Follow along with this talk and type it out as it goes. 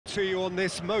to you on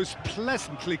this most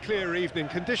pleasantly clear evening.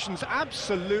 Conditions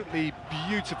absolutely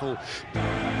beautiful. There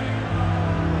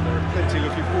are plenty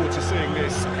looking forward to seeing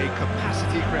this. A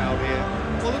capacity crowd here.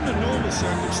 Well, under normal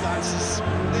circumstances,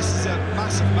 this is a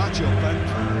massive match-up, and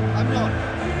I'm not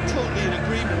totally in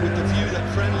agreement with the view that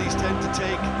friendlies tend to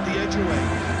take the edge away.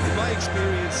 In my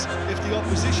experience, if the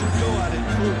opposition go at it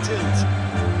full tilt,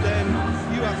 then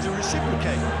you have to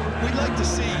reciprocate. We'd like to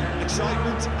see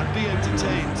excitement and be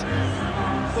entertained,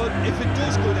 but if it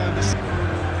does go down the...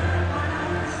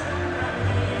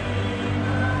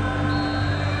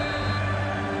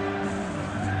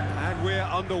 And we're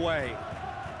underway.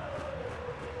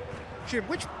 Jim,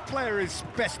 which player is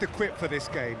best equipped for this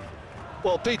game?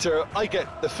 Well, Peter, I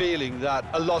get the feeling that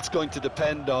a lot's going to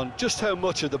depend on just how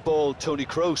much of the ball Toni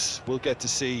Kroos will get to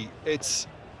see. It's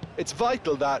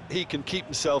vital that he can keep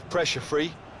himself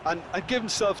pressure-free and give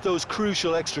himself those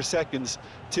crucial extra seconds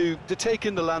to take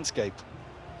in the landscape.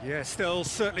 Yes, they'll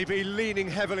certainly be leaning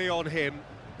heavily on him.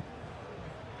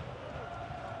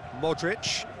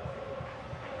 Modric.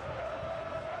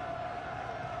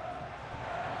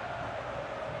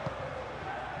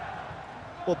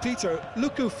 Well, Peter,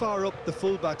 look how far up the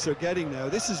fullbacks are getting now.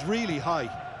 This is really high.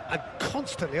 And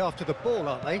constantly after the ball,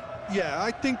 aren't they? Yeah, I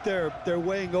think they're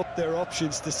weighing up their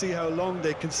options to see how long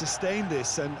they can sustain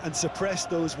this and suppress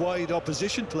those wide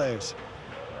opposition players.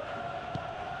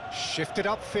 Shifted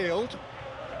upfield.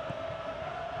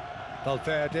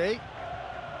 Valverde.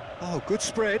 Oh, good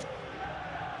spread.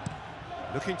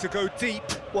 Looking to go deep.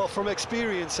 Well, from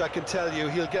experience, I can tell you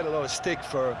he'll get a lot of stick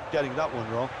for getting that one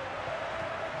wrong.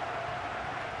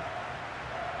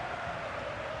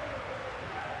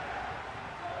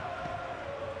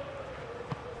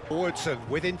 Woodson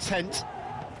with intent.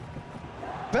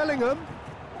 Bellingham.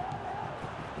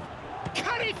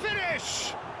 Can he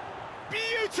finish?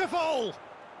 Beautiful!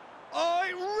 Oh,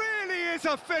 it really is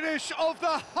a finish of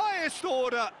the highest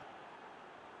order.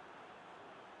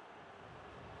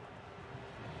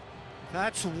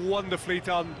 That's wonderfully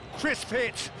done. Crisp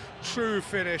hit, true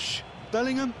finish.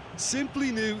 Bellingham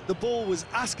simply knew the ball was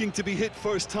asking to be hit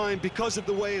first time because of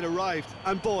the way it arrived,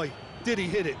 and boy, did he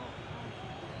hit it.